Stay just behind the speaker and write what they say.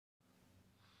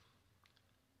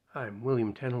I'm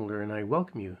William Tenholder, and I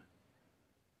welcome you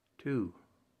to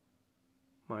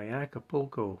my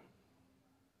Acapulco,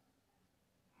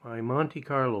 my Monte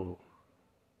Carlo,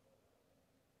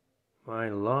 my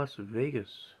Las Vegas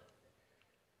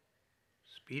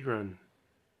speedrun.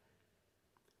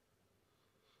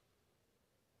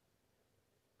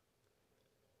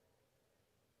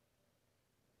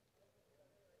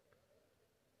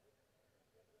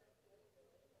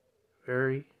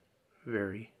 Very,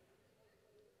 very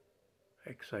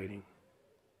exciting.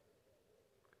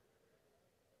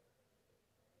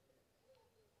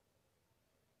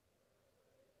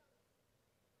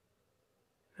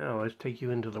 Now let's take you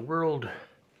into the world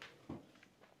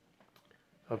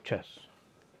of chess.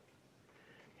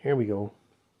 Here we go.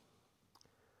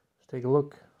 Let's take a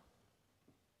look.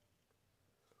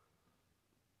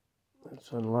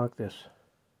 Let's unlock this.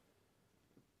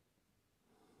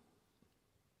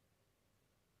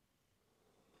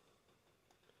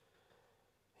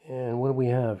 And what do we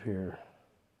have here?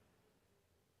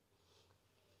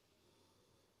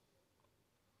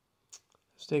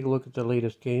 Let's take a look at the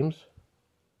latest games.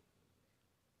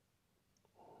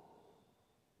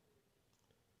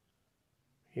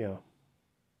 Yeah.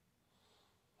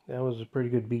 That was a pretty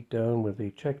good beatdown with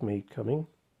a checkmate coming.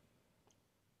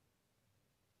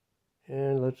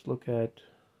 And let's look at...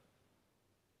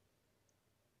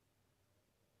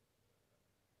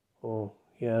 Oh,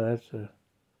 yeah, that's a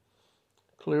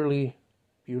clearly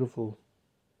beautiful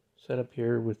setup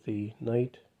here with the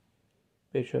knight,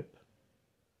 bishop,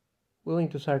 willing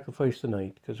to sacrifice the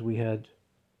knight because we had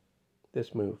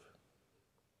this move.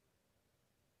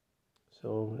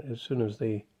 So as soon as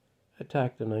they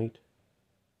attack the knight,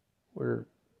 we're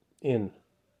in.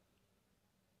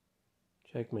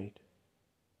 Checkmate.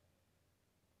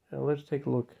 Now let's take a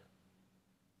look.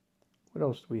 What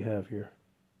else do we have here?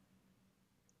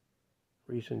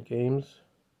 Recent games.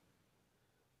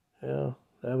 Yeah,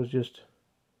 that was just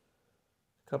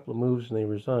a couple of moves and they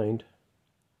resigned.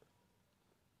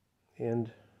 And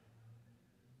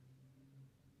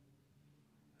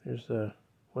there's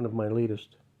one of my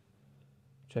latest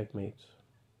checkmates.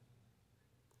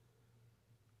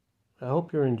 I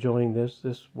hope you're enjoying this.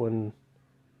 This one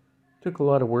took a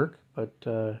lot of work, but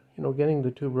getting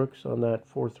the two rooks on that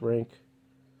fourth rank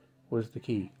was the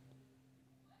key.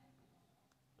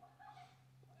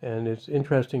 And it's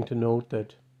interesting to note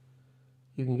that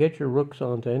you can get your rooks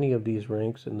onto any of these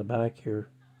ranks in the back here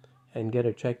and get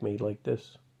a checkmate like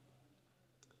this.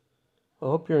 I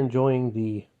hope you're enjoying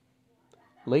the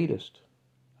latest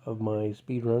of my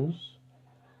speedruns.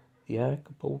 The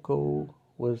Acapulco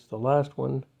was the last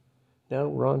one. Now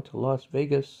we're on to Las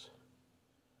Vegas,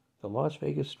 the Las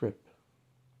Vegas Strip.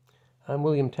 I'm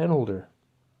William Tenholder.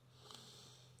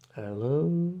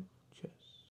 Hello.